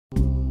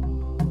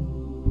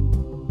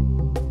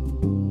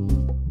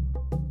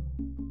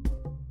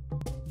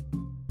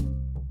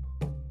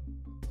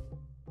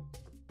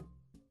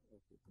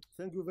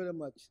you very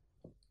much.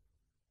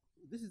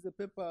 This is a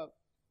paper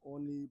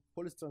on the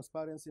policy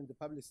transparency in the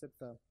public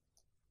sector,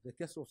 the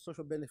case of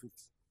social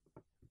benefits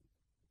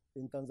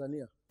in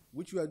Tanzania,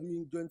 which we are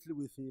doing jointly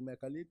with my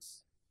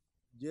colleagues,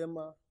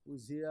 Jema, who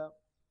is here,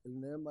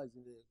 Elnema is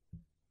in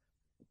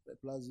the,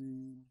 plus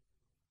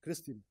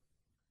Christine.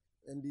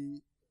 And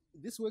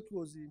this work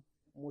was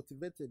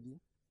motivated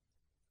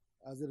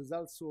as a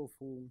result of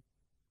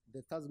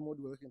the SOUTHMOD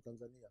work in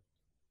Tanzania.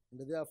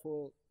 And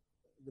therefore,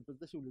 the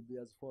presentation will be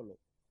as follows.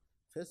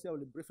 First, I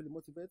will briefly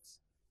motivate,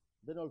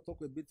 then I'll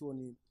talk a bit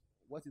on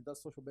what is that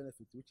social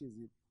benefit, which is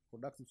the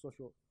productive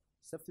social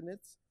safety net,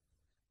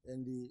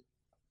 and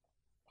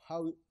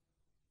how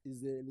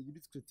is the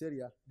eligibility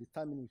criteria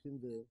determined within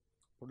the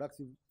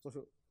productive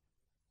social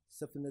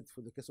safety net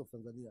for the case of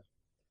Tanzania.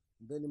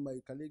 Then my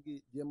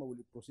colleague Jema will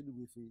proceed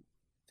with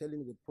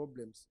telling the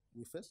problems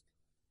we faced.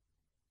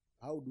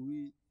 How do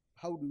we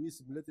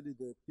simulate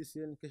the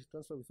PCN cash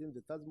transfer within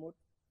the SOUTHMOD,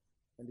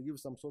 and give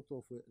some sort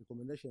of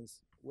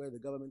recommendations where the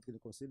government can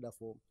consider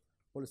for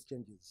policy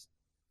changes.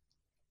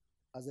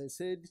 As I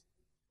said,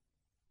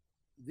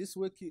 this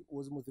work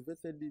was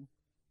motivated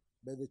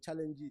by the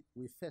challenge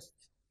we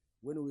faced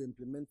when we were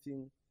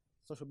implementing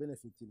social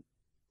benefit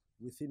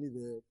within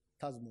the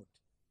SOUTHMOD.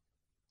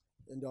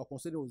 And our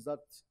concern was that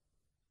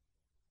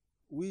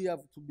we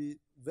have to be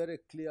very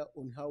clear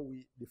on how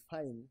we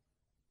define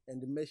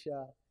and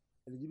measure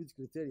eligibility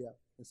criteria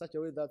in such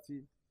a way that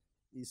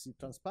is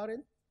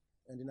transparent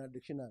and in a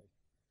dictionary.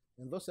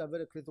 And those are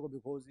very critical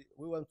because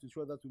we want to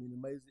ensure that we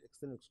minimize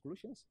external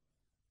exclusions.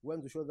 We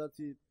want to ensure that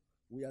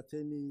we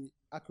attain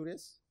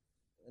accuracy,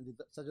 and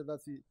such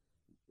that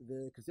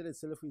the criteria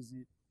itself is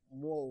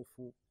more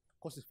of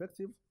cost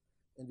effective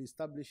and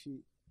establish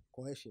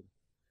cohesion.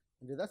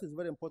 And that is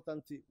very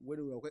important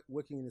when we are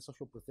working in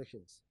social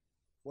protections.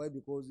 Why?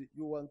 Because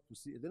you want to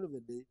see at the end of the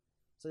day,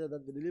 such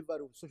that the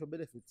delivery of social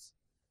benefits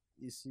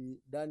is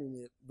done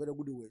in a very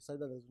good way, such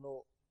that there's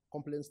no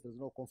complaints, there's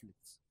no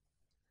conflicts.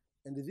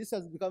 And this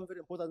has become very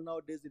important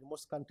nowadays in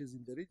most countries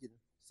in the region,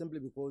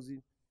 simply because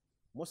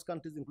most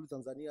countries, including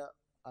Tanzania,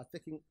 are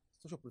taking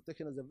social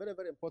protection as a very,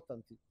 very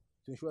important to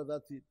ensure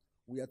that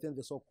we attain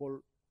the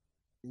so-called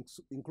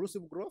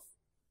inclusive growth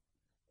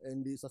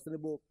and the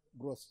sustainable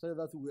growth, so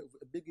that we have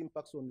a big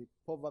impact on the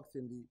poverty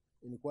and the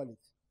inequality.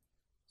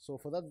 So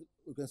for that,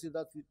 we can see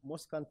that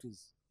most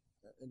countries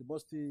and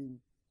most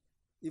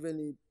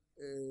even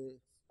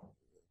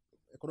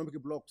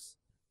economic blocks,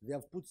 they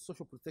have put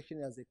social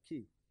protection as a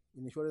key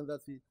in ensuring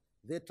that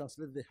they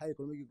translate the high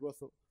economic growth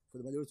for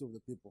the majority of the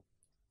people.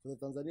 For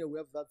Tanzania, we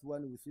have that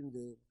one within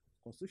the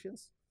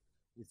constitutions.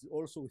 It's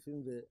also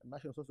within the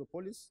national social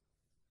policy.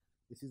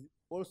 It is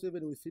also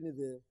even within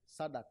the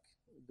SADC,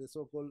 the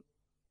so-called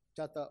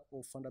Charter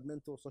of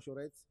Fundamental Social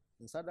Rights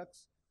in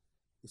SADC.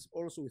 It's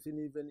also within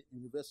even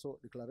Universal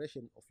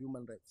Declaration of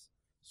Human Rights.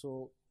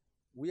 So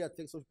we are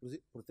taking social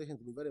protection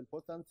to be very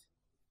important,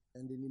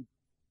 and in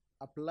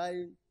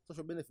applying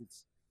social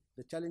benefits,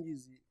 the challenge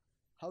is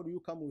how do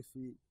you come with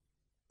the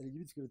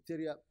eligibility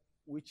criteria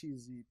which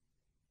is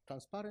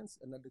transparent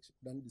and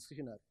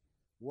non-discretionary.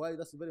 Why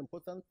that's very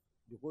important?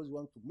 Because we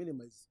want to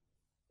minimize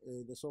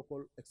the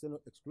so-called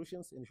external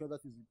exclusions and ensure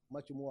that is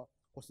much more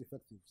cost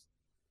effective.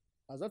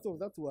 As out of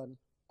that one,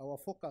 our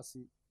focus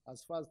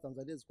as far as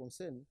Tanzania is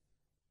concerned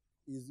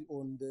is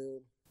on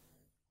the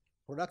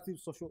productive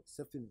social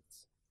safety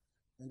nets.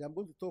 And I'm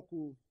going to talk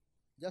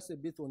just a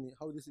bit on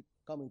how this is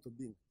coming to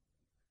being.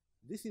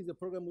 This is a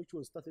program which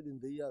was started in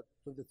the year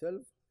 2012.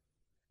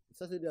 It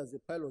started as a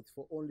pilot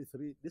for only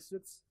 3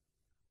 districts,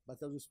 but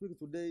as we speak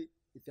today,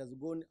 it has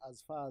gone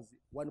as far as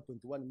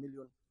 1.1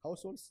 million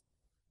households.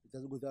 It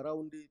has got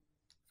around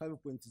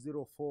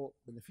 5.04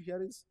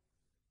 beneficiaries.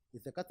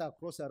 It's cut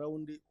across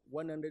around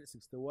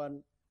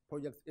 161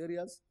 project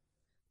areas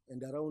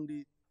and around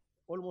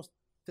almost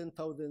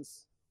 10,000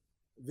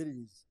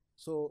 villages.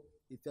 So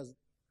it has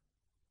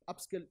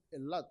upscaled a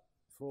lot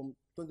from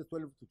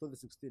 2012 to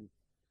 2016.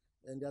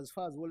 And as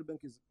far as World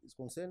Bank is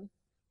concerned,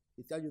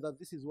 it tells you that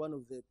this is one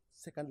of the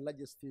second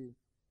largest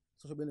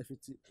social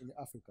benefits in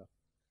Africa.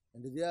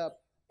 And their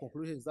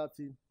conclusion is that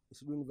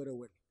it's doing very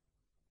well.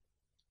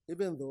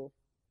 Even though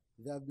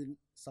there have been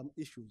some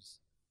issues,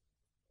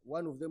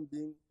 one of them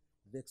being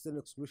the external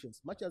exclusions.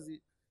 Much as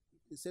it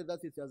said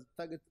that it has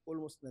targeted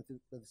almost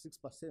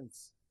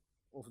 96%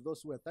 of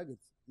those who are targeted,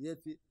 yet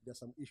there are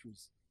some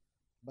issues.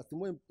 But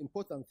more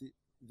importantly,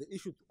 the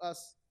issue to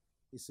us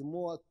is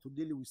more to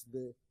deal with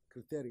the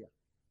criteria.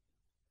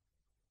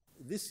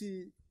 This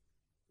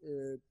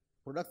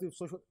productive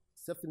social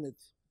safety net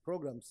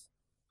programs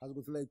has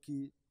got like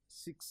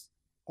 6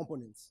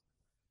 components.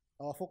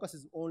 Our focus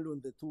is only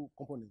on the 2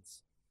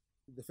 components.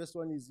 The first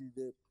one is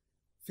the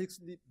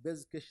fixed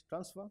base cash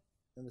transfer,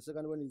 and the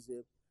second one is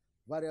a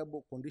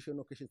variable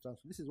conditional cash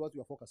transfer. This is what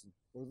we are focusing,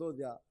 although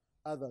there are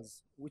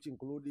others which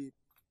include the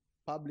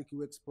public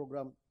works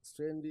program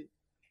strand,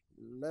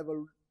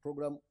 level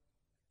program,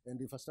 and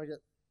infrastructure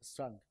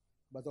strand.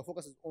 But our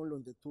focus is only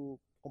on the 2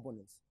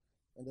 components.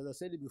 And as I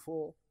said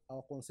before,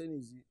 our concern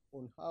is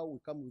on how we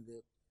come with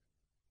the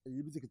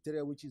eligibility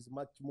criteria which is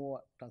much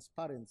more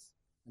transparent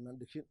and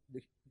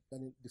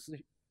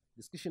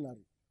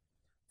discretionary.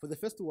 For the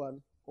first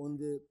one, on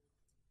the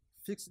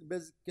fixed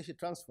basic cash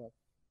transfer,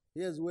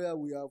 here's where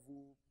we have,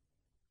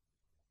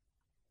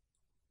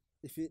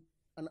 if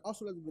an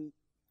household has been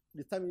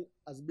determined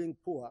as being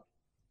poor,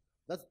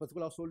 that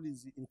particular household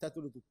is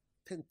entitled to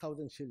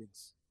 10,000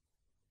 shillings.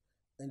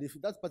 And if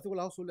that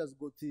particular household has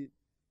got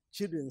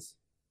children,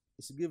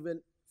 it's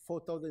given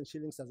 4,000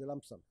 shillings as a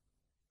lump sum.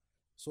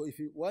 So if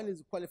one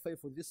is qualified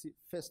for this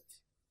first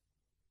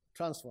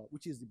transfer,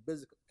 which is the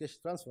basic cash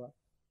transfer,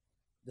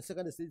 the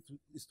second stage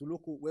is to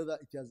look whether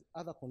it has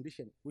other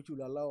conditions which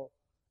will allow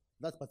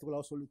that particular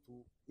household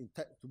to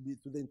be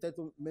to the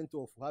entitlement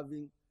of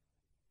having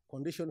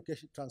conditional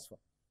cash transfer.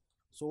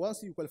 So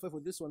once you qualify for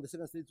this one, the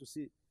second stage to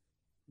see,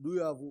 do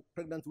you have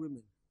pregnant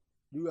women?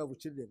 Do you have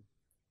children?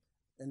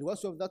 And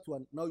once you have that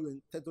one, now you're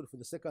entitled for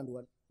the second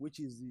one, which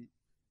is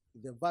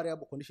the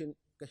variable condition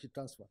cash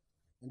transfer.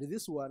 And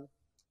this one,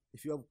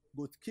 if you have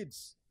got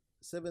kids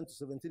 7 to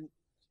 17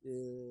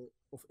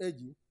 of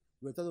age,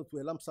 you're entitled to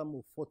a lump sum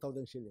of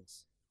 4,000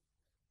 shillings.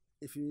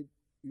 If you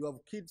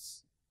have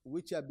kids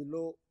which are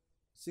below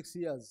 6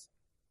 years,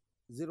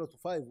 0 to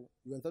 5,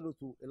 you're entitled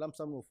to a lump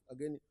sum of,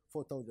 again,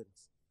 4,000.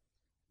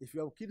 If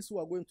you have kids who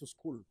are going to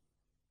school,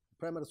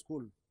 primary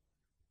school,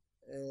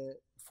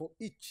 for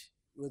each,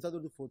 you're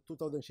entitled for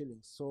 2,000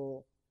 shillings.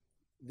 So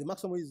the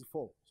maximum is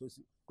 4, so it's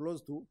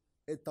close to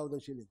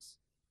 8,000 shillings.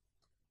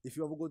 If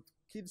you have got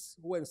kids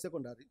who are in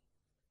secondary,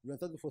 you're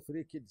entitled for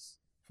 3 kids.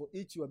 For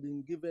each, you are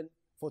being given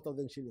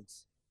 4,000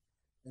 shillings.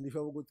 And if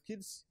you have got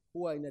kids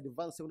who are in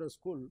advanced secondary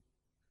school,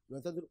 you're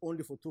entitled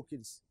only for 2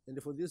 kids.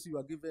 And for this, you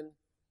are given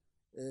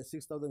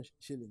 6,000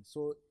 shillings.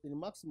 So in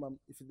maximum,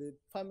 if the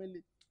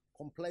family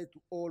comply to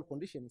all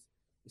conditions,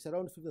 it's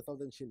around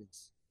 50,000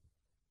 shillings.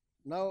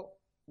 Now,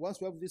 once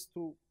we have these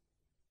two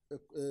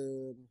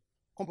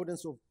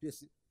components of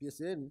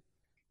PSN,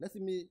 let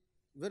me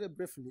very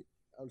briefly,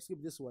 I'll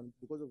skip this one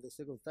because of the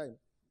sake of time,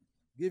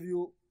 give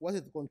you what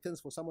it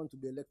contains for someone to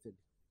be elected.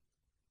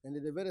 And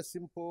in a very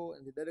simple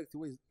and direct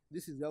way,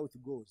 this is how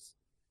it goes.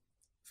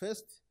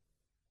 First,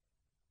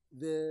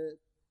 the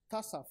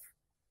TASAF,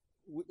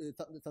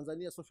 the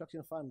Tanzania Social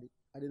Action Fund,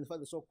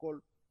 identified the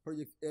so-called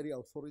project area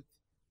authority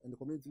and the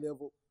community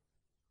level.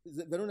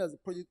 They're known as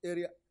project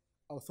area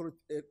authority,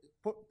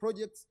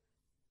 project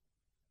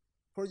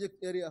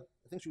area,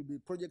 I think should be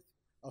project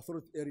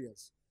authority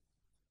areas.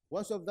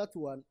 Once you have that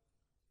one,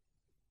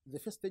 the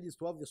first stage is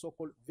to have the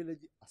so-called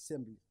village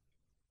assembly.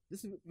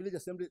 This village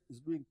assembly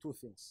is doing 2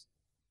 things.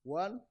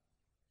 One,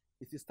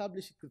 it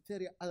establishes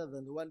criteria other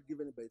than the one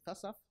given by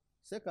TASAF.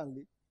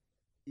 Secondly,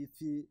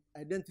 it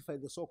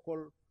identifies the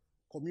so-called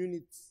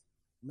community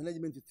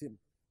management team.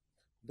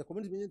 The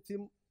community management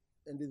team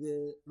and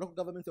the local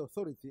government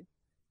authority,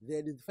 they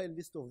identify a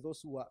list of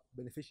those who are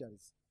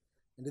beneficiaries.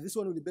 And this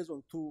one will be based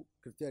on 2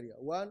 criteria.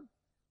 One,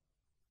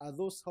 are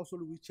those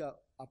households which are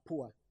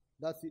poor,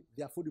 that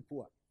they are fully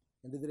poor.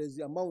 And there is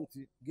the amount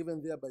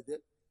given there by the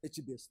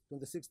HBS,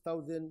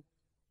 26,000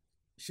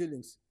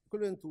 shillings,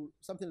 equivalent to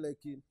something like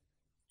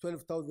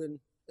 $12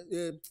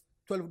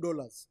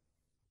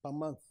 per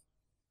month.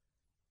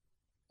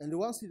 And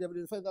once they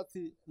identify that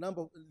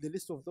the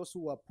list of those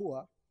who are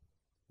poor,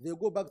 they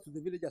go back to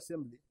the village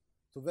assembly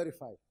to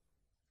verify.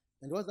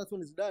 And once that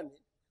one is done,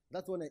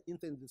 that one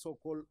enters the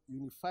so-called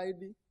unified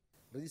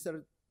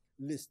registered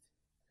list.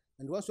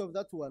 And once you have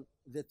that one,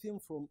 the team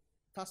from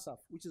TASAF,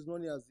 which is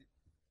known as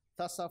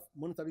TASAF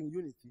Monitoring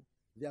Unity,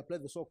 they apply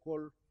the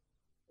so-called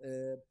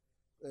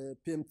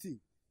PMT,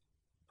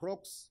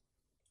 PROX.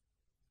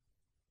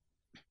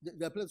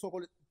 They apply the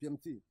so-called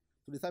PMT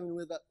to determine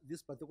whether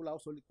this particular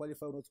household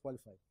qualify or not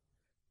qualify.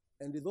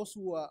 And those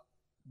who are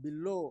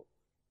below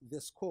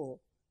the score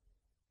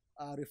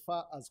are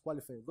referred as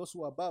qualified. Those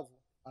who are above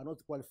are not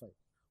qualified.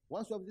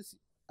 Once you have this,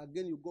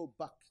 again, you go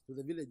back to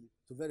the village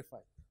to verify.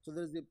 So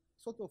there is a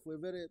sort of a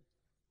very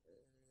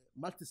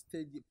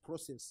multi-stage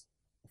process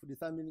of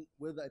determining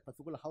whether a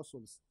particular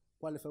household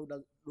qualify or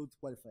does not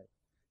qualify.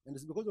 And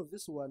it's because of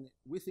this one,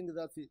 we think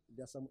that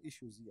there are some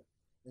issues here.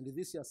 And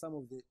these are some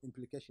of the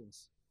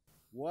implications.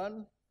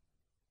 One,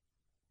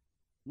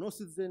 no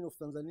citizen of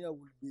Tanzania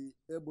will be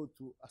able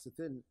to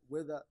ascertain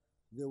whether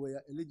they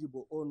were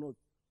eligible or not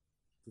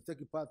to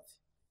take part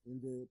in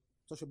the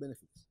social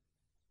benefits.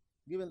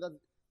 Given that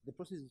the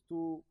process is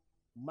too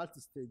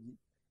multi-stage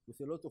with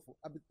a lot of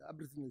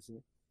arbitrariness,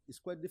 it's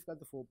quite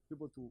difficult for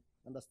people to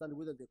understand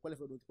whether they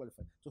qualify or don't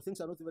qualify. So things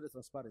are not very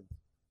transparent.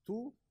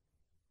 2,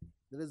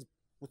 there is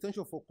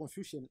potential for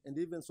confusion and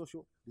even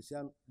social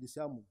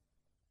disharmony.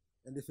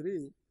 And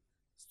 3,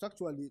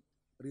 structurally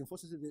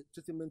reinforces the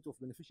treatment of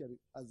beneficiary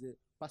as a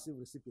passive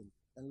recipient.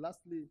 And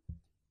lastly,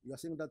 you are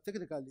saying that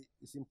technically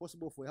it's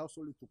impossible for a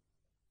household to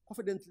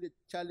confidently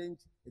challenge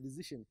a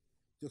decision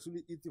to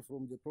exclude it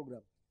from the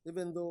program,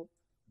 even though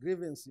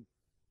grievance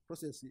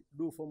process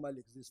do formally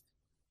exist.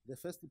 The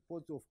first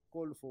port of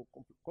call for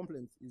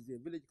complaints is the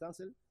village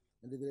council,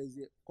 and there is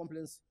a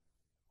complaints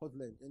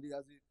hotline. And it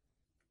has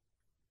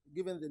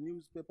given the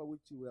newspaper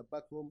which we are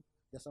back home,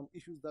 there are some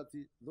issues that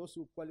those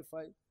who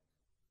qualify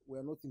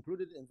were not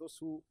included, and those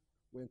who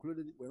were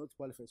included were not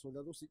qualified. So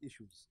there are those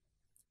issues.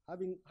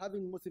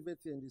 Having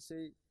motivated and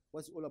say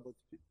what's all about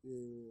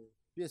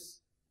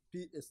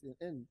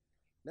PSNN,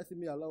 let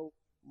me allow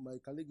my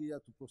colleague here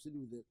to proceed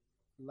with the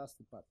last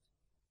part.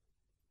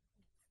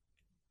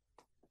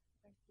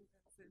 Thank you,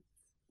 Vincent.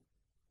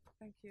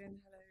 Thank you, and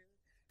hello.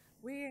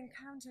 We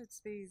encountered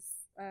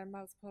these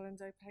multiple and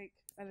opaque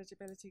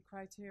eligibility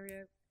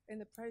criteria in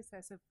the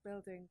process of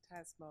building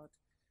SOUTHMOD,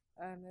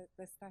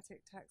 the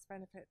static tax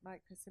benefit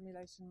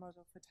microsimulation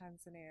model for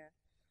Tanzania,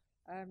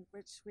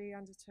 which we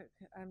undertook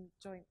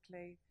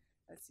jointly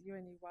as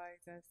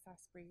UNU-WIDER,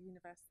 Salisbury,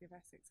 University of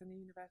Essex, and the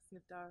University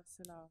of Dar es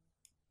Salaam.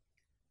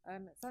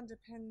 It's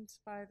underpinned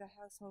by the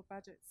household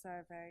budget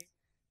survey,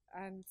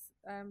 and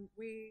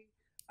we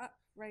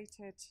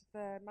uprated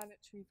the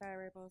monetary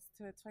variables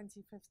to a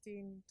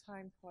 2015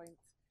 time point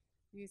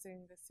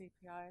using the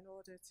CPI in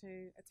order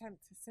to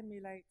attempt to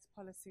simulate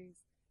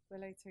policies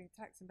relating,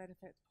 tax and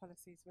benefit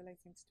policies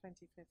relating to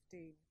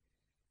 2015.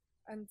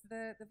 And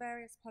the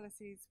various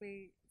policies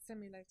we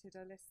simulated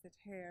are listed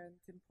here, and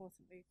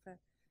importantly for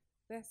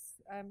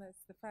this,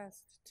 as the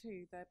first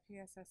two, the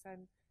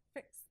PSSN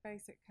fixed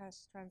basic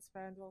cash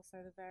transfer and also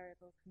the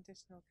variable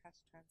conditional cash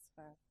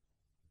transfer.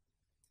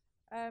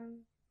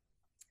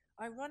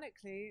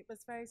 Ironically, it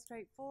was very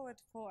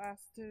straightforward for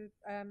us to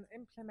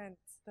implement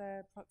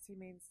the proxy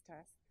means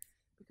test,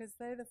 because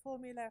though the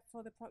formula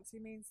for the proxy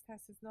means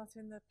test is not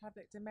in the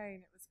public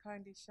domain, it was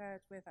kindly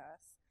shared with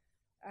us,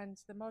 and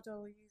the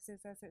model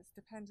uses as its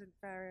dependent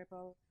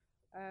variable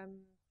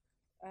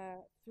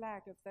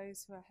flag of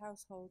those who are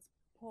households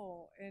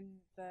poor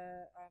in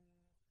the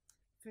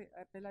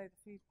below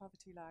the food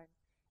poverty line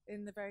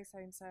in the very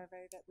same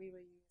survey that we were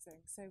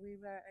using. So we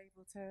were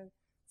able to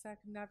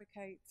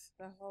circumnavigate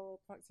the whole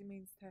proxy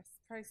means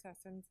test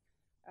process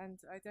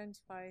and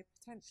identify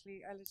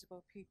potentially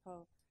eligible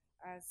people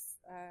as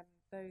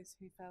those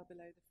who fell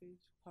below the food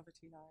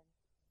poverty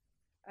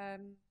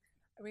line.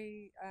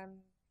 We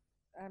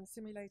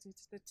simulated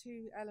the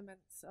two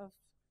elements of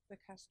the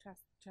cash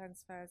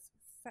transfers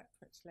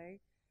separately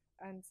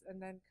and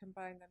then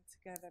combined them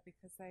together,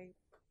 because they,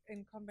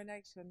 in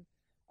combination,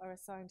 are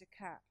assigned a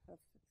cap of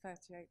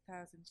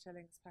 38,000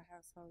 shillings per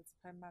household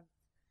per month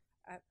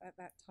at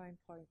that time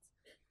point.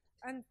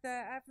 And the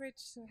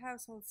average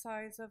household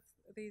size of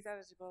these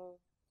eligible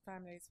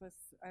families was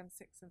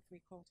 6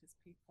 3/4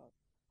 people.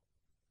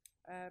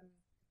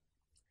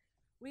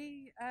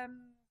 We,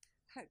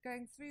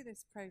 going through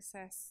this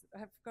process,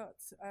 have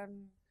got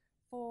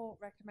 4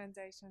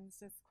 recommendations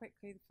just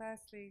quickly.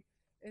 Firstly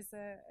is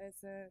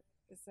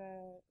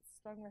a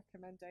strong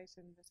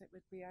recommendation that it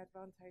would be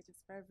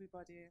advantageous for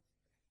everybody if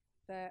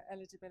the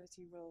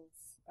eligibility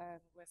rules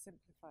were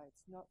simplified,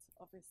 not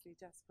obviously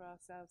just for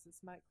ourselves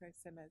as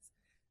micro-simmers,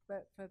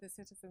 but for the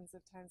citizens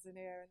of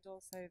Tanzania and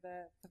also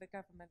for the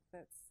government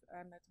that's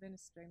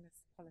administering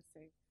this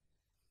policy.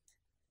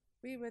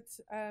 We would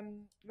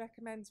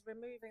recommend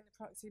removing the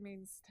proxy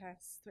means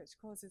test, which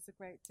causes a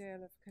great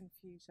deal of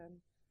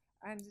confusion,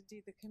 and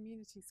indeed the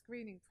community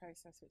screening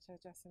process, which I'll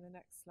address in the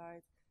next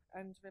slide,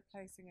 and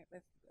replacing it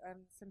with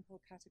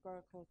simple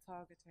categorical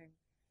targeting.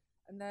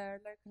 And there are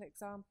local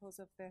examples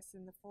of this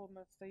in the form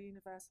of the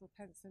Universal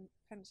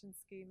Pension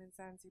Scheme in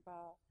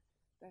Zanzibar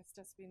that's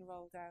just been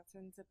rolled out,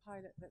 and a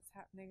pilot that's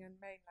happening in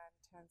mainland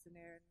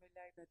Tanzania in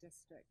Muleba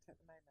district at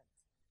the moment.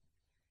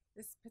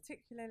 This is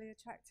particularly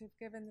attractive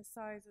given the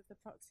size of the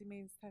proxy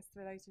means test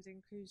related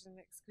inclusion and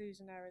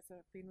exclusion errors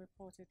that have been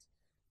reported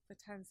for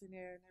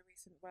Tanzania in a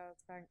recent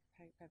World Bank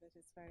paper that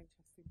is very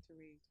interesting to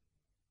read.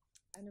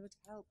 And it would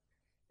help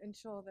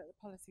ensure that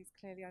the policy is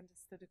clearly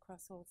understood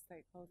across all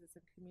stakeholders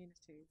and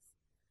communities.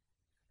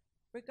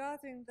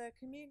 Regarding the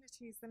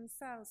communities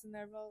themselves and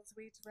their roles,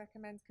 we'd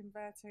recommend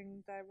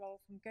converting their role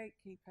from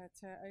gatekeeper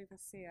to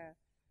overseer.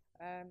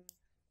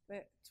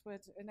 That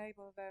would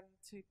enable them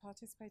to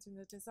participate in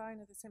the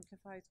design of the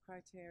simplified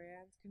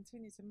criteria and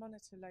continue to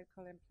monitor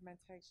local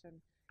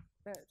implementation,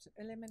 but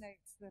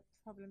eliminate the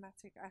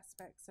problematic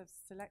aspects of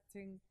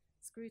selecting,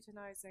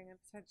 scrutinising and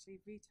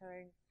potentially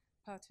vetoing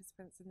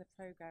participants in the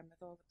programme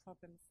with all the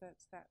problems that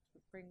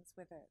brings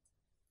with it.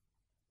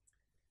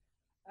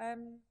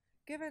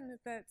 Given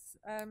that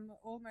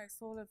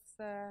almost all of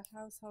the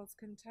households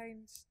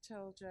contained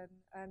children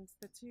and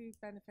the two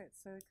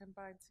benefits are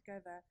combined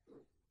together,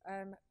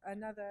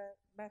 another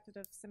method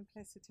of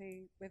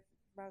simplicity with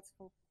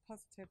multiple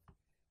positive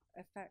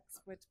effects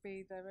would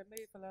be the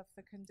removal of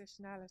the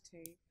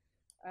conditionality,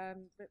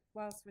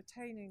 whilst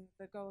retaining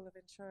the goal of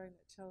ensuring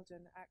that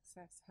children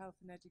access health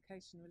and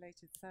education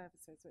related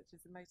services, which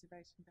is the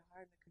motivation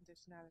behind the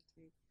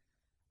conditionality.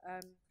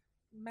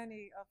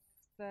 Many of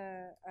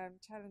the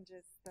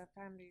challenges the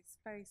families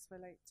face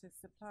relate to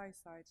supply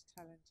side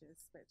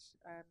challenges, which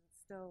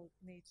still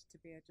need to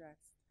be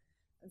addressed.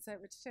 And so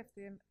it would shift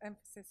the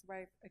emphasis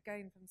away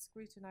again from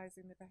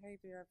scrutinising the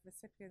behaviour of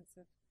recipients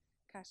of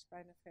cash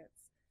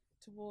benefits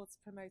towards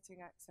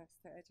promoting access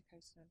to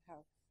education and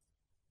health.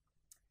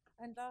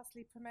 And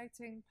lastly,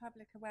 promoting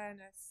public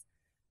awareness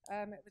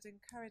It would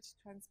encourage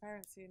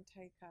transparency and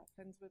take-up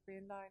and would be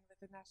in line with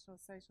the National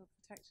Social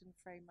Protection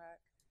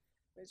Framework,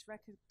 which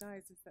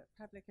recognises that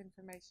public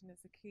information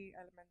is a key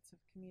element of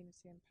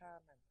community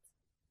empowerment.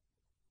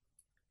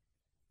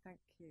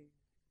 Thank you.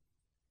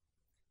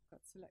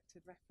 Got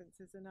selected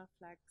references and our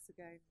flags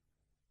again.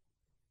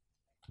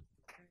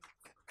 Okay.